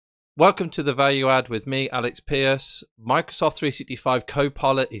Welcome to the Value Add with me, Alex Pierce. Microsoft 365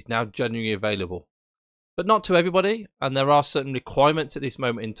 Copilot is now generally available, but not to everybody, and there are certain requirements at this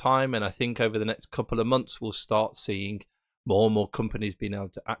moment in time, and I think over the next couple of months we'll start seeing more and more companies being able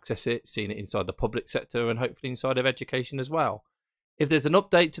to access it, seeing it inside the public sector and hopefully inside of education as well. If there's an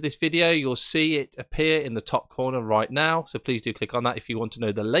update to this video, you'll see it appear in the top corner right now, so please do click on that if you want to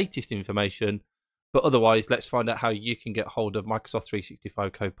know the latest information. But otherwise, let's find out how you can get hold of Microsoft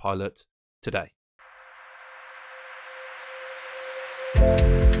 365 Copilot today.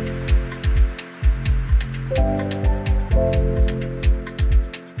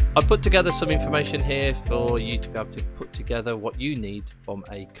 I've put together some information here for you to be able to put together what you need from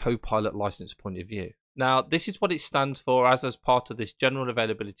a Copilot license point of view. Now, this is what it stands for as part of this general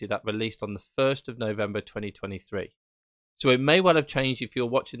availability that released on the 1st of November 2023. So it may well have changed if you're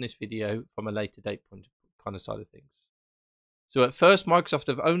watching this video from a later date point kind of side of things. So at first, Microsoft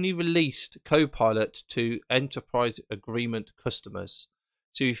have only released Copilot to enterprise agreement customers.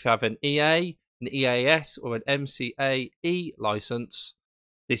 So if you have an EA, an EAS, or an MCAE license,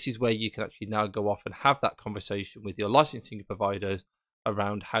 this is where you can actually now go off and have that conversation with your licensing providers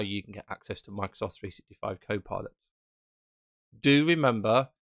around how you can get access to Microsoft 365 Copilot. Do remember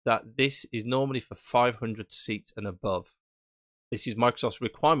that this is normally for 500 seats and above. This is Microsoft's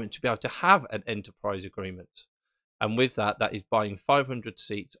requirement to be able to have an enterprise agreement. And with that, that is buying 500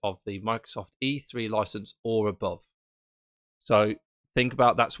 seats of the Microsoft E3 license or above. So think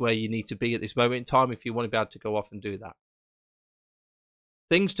about that's where you need to be at this moment in time if you want to be able to go off and do that.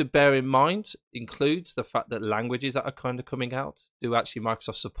 Things to bear in mind includes the fact that languages that are kind of coming out. Do actually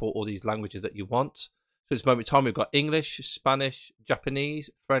Microsoft support all these languages that you want? So at this moment in time, we've got English, Spanish, Japanese,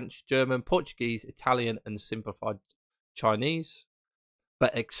 French, German, Portuguese, Italian, and simplified Chinese,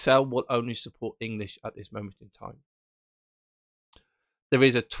 but Excel will only support English at this moment in time. There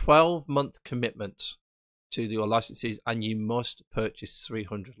is a 12-month commitment to your licenses, and you must purchase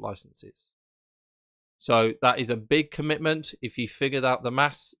 300 licenses. So that is a big commitment. If you figured out the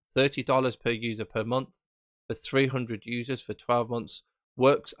maths, $30 per user per month for 300 users for 12 months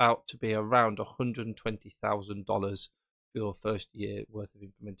works out to be around $120,000 for your first year worth of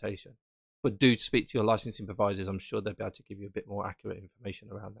implementation. But do speak to your licensing providers. I'm sure they'll be able to give you a bit more accurate information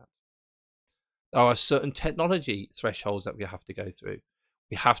around that. There are certain technology thresholds that we have to go through.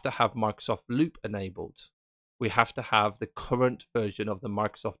 We have to have Microsoft Loop enabled. We have to have the current version of the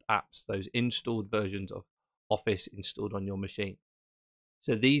Microsoft apps, those installed versions of Office installed on your machine.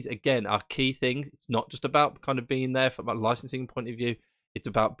 So these, again, are key things. It's not just about kind of being there from a licensing point of view. It's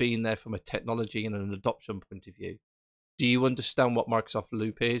about being there from a technology and an adoption point of view. Do you understand what Microsoft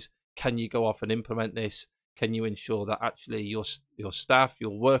Loop is? Can you go off and implement this? Can you ensure that actually your staff,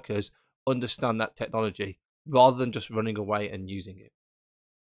 your workers understand that technology rather than just running away and using it?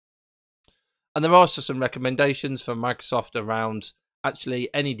 And there are also some recommendations from Microsoft around actually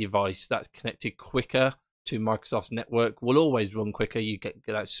any device that's connected quicker to Microsoft's network will always run quicker. You get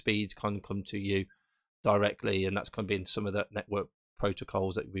that speeds kind of come to you directly, and that's going to be in some of the network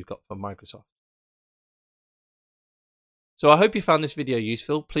protocols that we've got from Microsoft. So I hope you found this video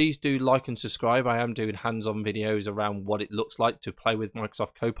useful. Please do like and subscribe. I am doing hands-on videos around what it looks like to play with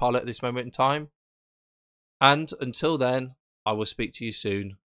Microsoft Copilot at this moment in time. And until then, I will speak to you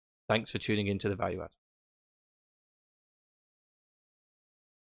soon. Thanks for tuning into the Value Add.